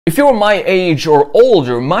If you're my age or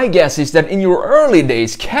older, my guess is that in your early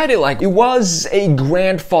days, Cadillac, it was a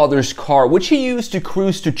grandfather's car, which he used to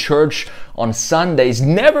cruise to church on Sundays,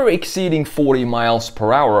 never exceeding 40 miles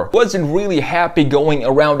per hour. Wasn't really happy going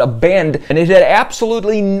around a bend, and it had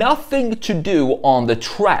absolutely nothing to do on the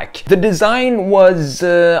track. The design was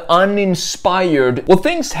uninspired. Well,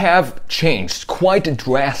 things have changed quite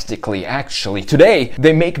drastically, actually. Today,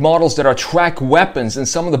 they make models that are track weapons and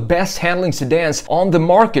some of the best handling sedans on the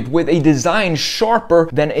market with a design sharper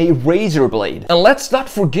than a razor blade. And let's not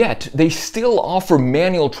forget, they still offer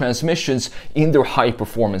manual transmissions in their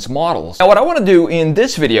high-performance models. Now, what I want to do in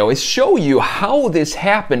this video is show you how this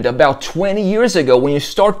happened about 20 years ago when you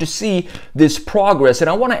start to see this progress, and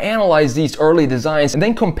I want to analyze these early designs and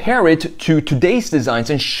then compare it to today's designs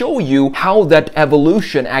and show you how that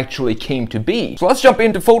evolution actually came to be. So let's jump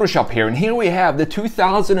into Photoshop here, and here we have the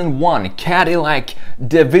 2001 Cadillac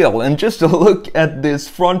DeVille, and just a look at this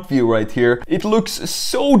front view right here. It looks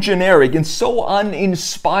so generic and so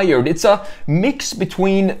uninspired. It's a mix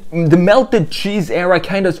between the melted cheese era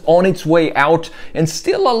kind of on its way out and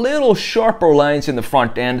still a little sharper lines in the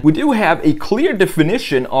front end. We do have a clear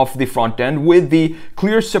definition of the front end with the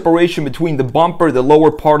clear separation between the bumper, the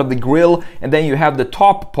lower part of the grille, and then you have the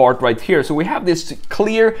top part right here. So we have this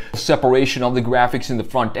clear separation of the graphics in the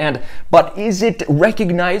front end, but is it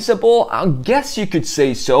recognizable? I guess you could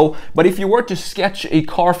say so, but if you were to sketch a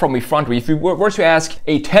car from a front view, if you were to ask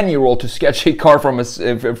a 10-year-old to sketch a car from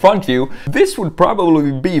a front view, this would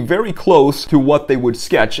probably be very close to what they would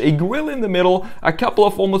sketch. A grille in the middle, a couple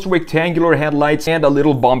of almost rectangular headlights, and a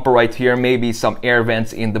little bumper right here, maybe some air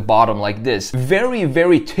vents in the bottom like this. Very,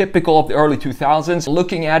 very typical of the early 2000s.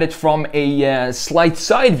 Looking at it from a slight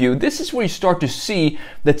side view, this is where you start to see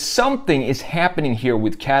that something is happening here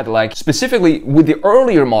with Cadillac, specifically with the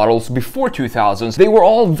earlier models before 2000s. They were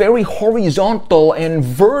all very horizontal and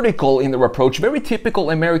vertical in their approach, very typical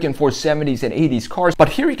American for 70s and 80s cars. But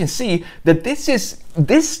here you can see that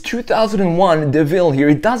this 2001 DeVille here,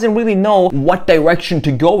 it doesn't really know what direction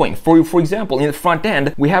to go in. For example, in the front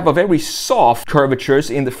end, we have a very soft curvatures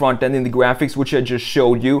in the front end in the graphics, which I just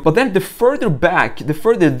showed you. But then the further back, the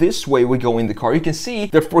further this way we go in the car, you can see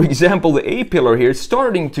that, for example, the A-pillar here is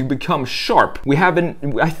starting to become sharp.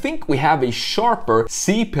 I think we have a sharper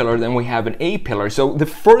C-pillar than we have an A-pillar. So the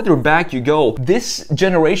further back you go, this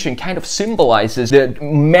generation kind of symbolizes the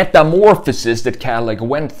metamorphosis that Cadillac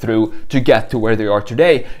went through to get to where they are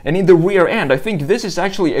today. And in the rear end, I think this is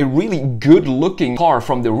actually a really good looking car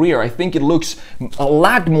from the rear. I think it looks a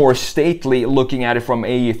lot more stately looking at it from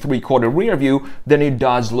a 3/4 rear view than it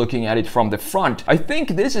does looking at it from the front. I think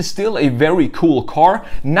this is still a very cool car.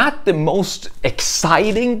 Not the most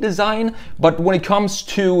exciting design, but when it comes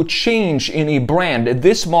to change in a brand,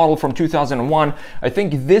 this model from 2001, I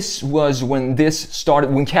think this was when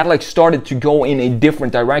Cadillac started to go in a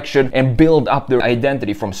different direction and build up their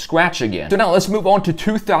identity from scratch again. So now let's move on to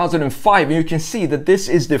 2005, and you can see that this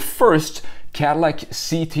is the first Cadillac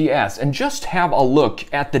CTS, and just have a look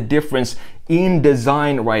at the difference in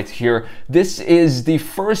design right here. This is the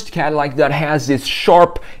first Cadillac that has this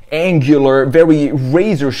sharp, angular, very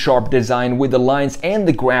razor sharp design with the lines and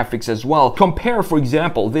the graphics as well. Compare, for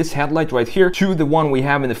example, this headlight right here to the one we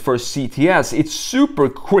have in the first CTS. It's super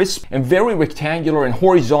crisp and very rectangular and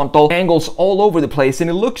horizontal, angles all over the place, and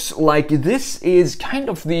it looks like this is kind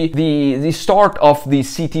of the start of the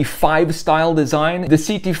CT5 style design. The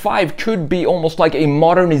CT5 could be almost like a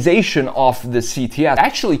modernization of the CTS. It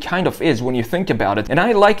actually kind of is when you think about it, and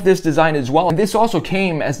I like this design as well. And this also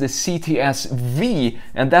came as the CTS V,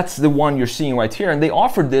 and that's the one you're seeing right here, and they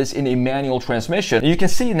offered this in a manual transmission. And you can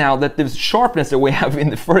see now that the sharpness that we have in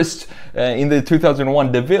the first in the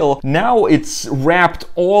 2001 DeVille, now it's wrapped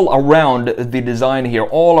all around the design here,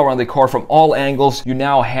 all around the car from all angles. You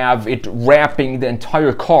now have it wrapping the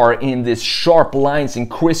entire car in this sharp lines and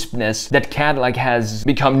crispness that Cadillac has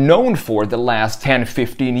become known for the last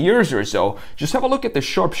 10-15 years or so. Just have a look at the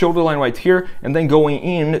sharp shoulder line right here, and then going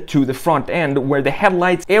in to the front end where the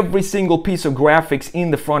headlights, every single piece of graphics in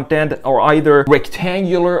the front end are either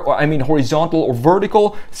rectangular, or horizontal or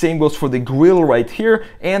vertical. Same goes for the grille right here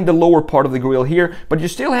and the lower part of the grille here, but you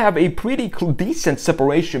still have a pretty decent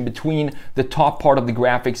separation between the top part of the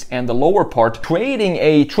graphics and the lower part, creating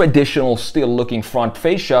a traditional still looking front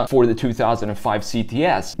fascia for the 2005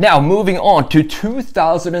 CTS. Now moving on to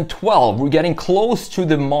 2012, we're getting close to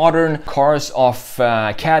the modern cars of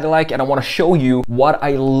Cadillac, and I want to show you what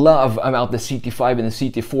I love about the CT5 and the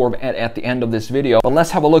CT4 at the end of this video. But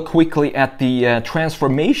let's have have a look quickly at the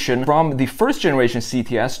transformation from the first generation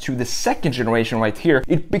CTS to the second generation right here.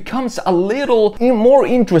 It becomes a little more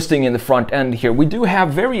interesting in the front end here. We do have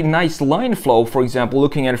very nice line flow. For example,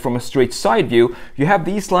 looking at it from a straight side view, you have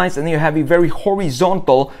these lines and then you have a very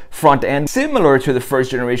horizontal front end, similar to the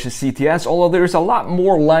first generation CTS, although there's a lot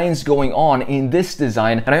more lines going on in this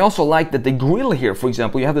design. And I also like that the grille here, for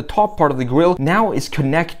example, you have the top part of the grille now is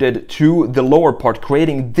connected to the lower part,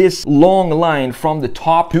 creating this long line from the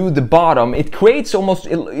top to the bottom. It creates almost,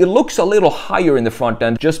 it looks a little higher in the front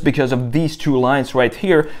end just because of these two lines right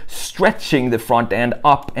here stretching the front end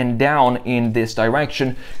up and down in this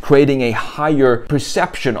direction, creating a higher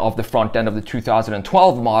perception of the front end of the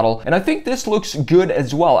 2012 model. And I think this looks good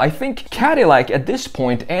as well. I think Cadillac at this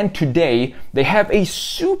point and today, they have a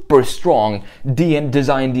super strong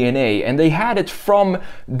design DNA, and they had it from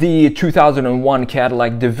the 2001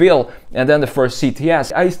 Cadillac DeVille and then the first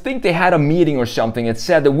CTS. I think they had a meeting or something and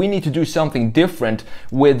said that we need to do something different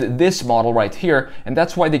with this model right here, and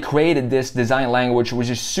that's why they created this design language, which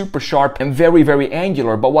is super sharp and very, very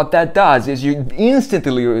angular. But what that does is you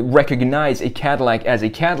instantly recognize a Cadillac as a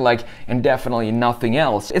Cadillac and definitely nothing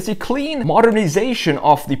else. It's a clean modernization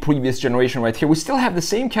of the previous generation right here. We still have the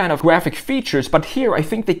same kind of graphic features, but here I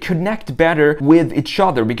think they connect better with each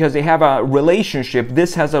other because they have a relationship.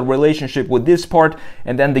 This has a relationship with this part,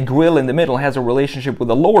 and then the grille in the middle has a relationship with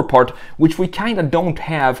the lower part, which we kind of don't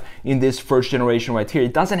have in this first generation right here.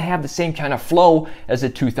 It doesn't have the same kind of flow as the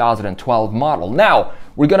 2012 model. Now,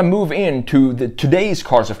 we're gonna move into today's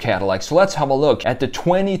cars of Cadillac. So let's have a look at the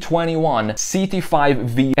 2021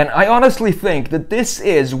 CT5V. And I honestly think that this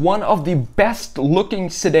is one of the best looking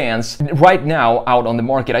sedans right now out on the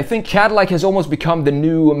market. I think Cadillac has almost become the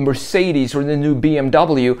new Mercedes or the new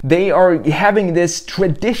BMW. They are having this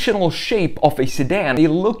traditional shape of a sedan. They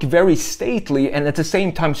look very stately and at the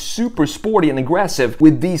same time super sporty and aggressive,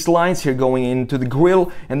 with these lines here going into the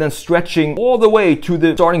grille and then stretching all the way to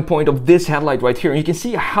the starting point of this headlight right here. And you can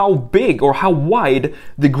see how big or how wide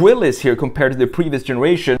the grille is here compared to the previous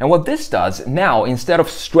generation. And what this does now, instead of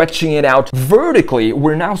stretching it out vertically,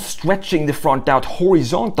 we're now stretching the front out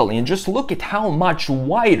horizontally. And just look at how much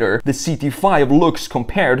wider the CT5 looks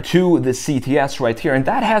compared to the CTS right here. And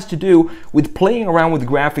that has to do with playing around with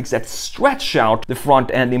graphics that stretch out the front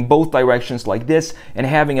end in both directions like this, and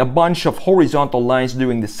having a bunch of horizontal lines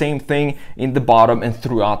doing the same thing in the bottom and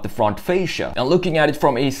throughout the front fascia. And looking at it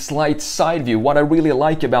from a slight side view, what I really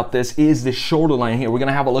like about this is the shoulder line here. We're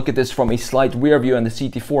gonna have a look at this from a slight rear view and the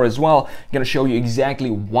CT4 as well. I'm gonna show you exactly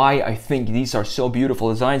why I think these are so beautiful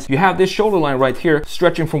designs. You have this shoulder line right here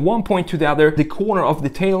stretching from one point to the other, the corner of the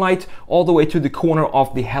taillight all the way to the corner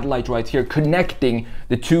of the headlight right here, connecting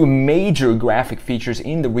the two major graphic features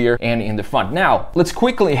in the rear and in the front. Now, let's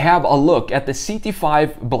quickly have a look at the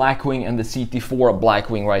CT5 Blackwing and the CT4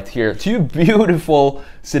 Blackwing right here. Two beautiful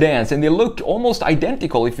sedans, and they look almost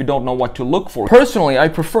identical if you don't know what to look for. Personally, I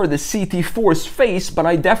prefer the CT4's face, but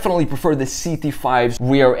I definitely prefer the CT5's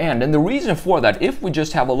rear end. And the reason for that, if we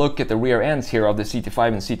just have a look at the rear ends here of the CT5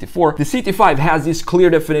 and CT4, the CT5 has this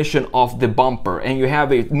clear definition of the bumper, and you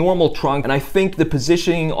have a normal trunk, and I think the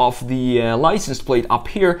positioning of the license plate up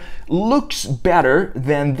here looks better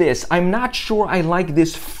than this. I'm not sure I like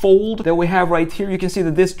this fold that we have right here. You can see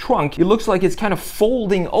that this trunk, it looks like it's kind of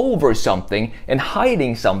folding over something and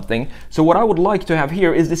hiding something. So what I would like to have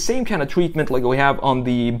here is the same kind of treatment like we have on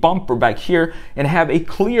the bumper back here, and have a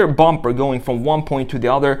clear bumper going from one point to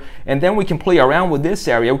the other, and then we can play around with this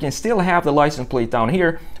area. We can still have the license plate down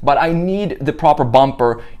here, but I need the proper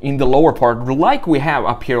bumper in the lower part like we have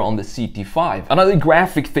up here on the CT5. Another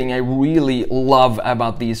graphic thing I really love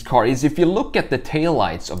about these cars is if you look at the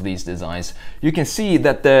taillights of these designs, you can see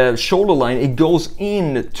that the shoulder line, it goes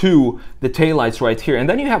into the taillights right here, and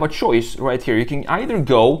then you have a choice right here. You can either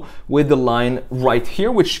go with the line right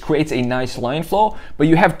here, which creates a nice line flow, but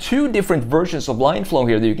you have two different versions of line flow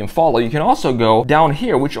here that you can follow. You can also go down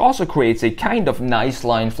here, which also creates a kind of nice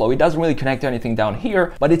line flow. It doesn't really connect to anything down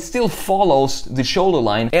here, but it still follows the shoulder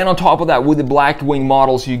line. And on top of that, with the Blackwing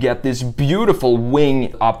models, you get this beautiful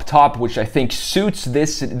wing up top, which I think suits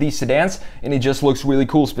these sedans, and it just looks really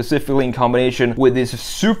cool, specifically in combination with this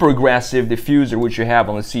super aggressive diffuser which you have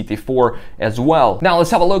on the CT4 as well. Now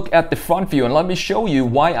let's have a look at the front view, and let me show you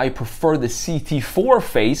why I prefer the CT4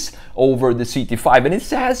 face over the CT5. And it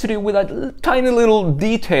has to do with a tiny little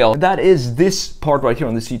detail that is this part right here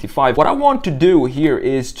on the CT5. What I want to do here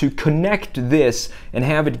is to connect this and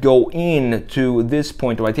have it go in to this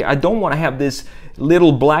point right here. I don't want to have this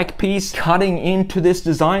little black piece cutting into this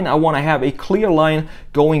design. I want to have a clear line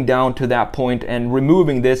going down to that point and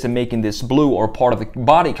removing this and making this blue or part of the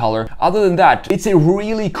body color. Other than that, it's a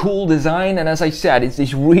really cool design, and as I said, it's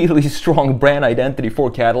this really strong brand identity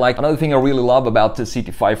for Cadillac. Another thing I really love about the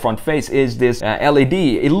CT5 front face is this LED.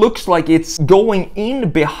 It looks like it's going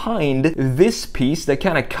in behind this piece that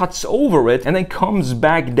kind of cuts over it and then comes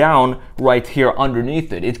back down right here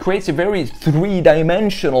underneath it. It creates a very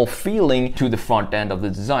three-dimensional feeling to the front end of the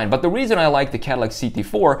design. But the reason I like the Cadillac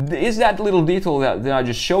CT4 is that little detail that I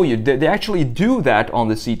just showed you. They actually do that on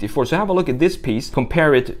the CT4. So have a look at this piece,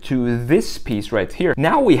 compare it to this piece right here.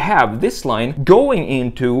 Now we have this line going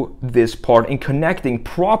into this part and connecting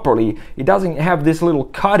properly. It doesn't have this little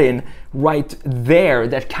cut in right there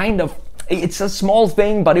that kind of, it's a small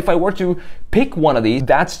thing, but if I were to pick one of these,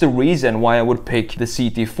 that's the reason why I would pick the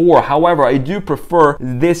CT4. However, I do prefer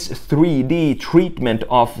this 3D treatment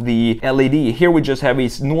of the LED. Here we just have a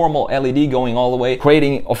normal LED going all the way,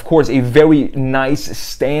 creating, of course, a very nice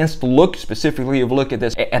stance look. Specifically, if you look at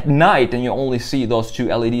this at night and you only see those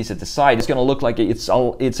two LEDs at the side, it's gonna look like it's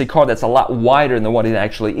a car that's a lot wider than what it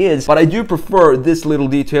actually is. But I do prefer this little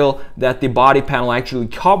detail that the body panel actually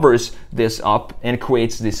covers this up and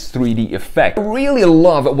creates this 3D effect. I really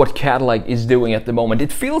love what Cadillac is doing at the moment.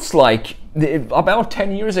 It feels like about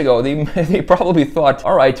 10 years ago, they probably thought,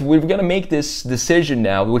 all right, we're gonna make this decision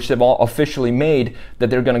now, which they've all officially made, that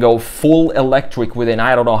they're gonna go full electric within,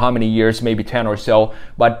 I don't know how many years, maybe 10 or so,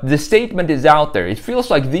 but the statement is out there. It feels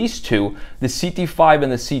like these two, the CT5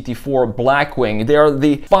 and the CT4 Blackwing, they are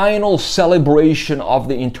the final celebration of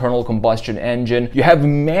the internal combustion engine. You have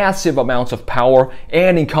massive amounts of power,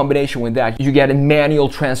 and in combination with that, you get a manual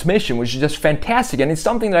transmission, which is just fantastic, and it's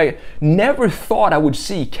something that I never thought I would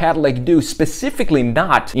see Cadillac do, specifically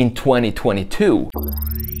not in 2022.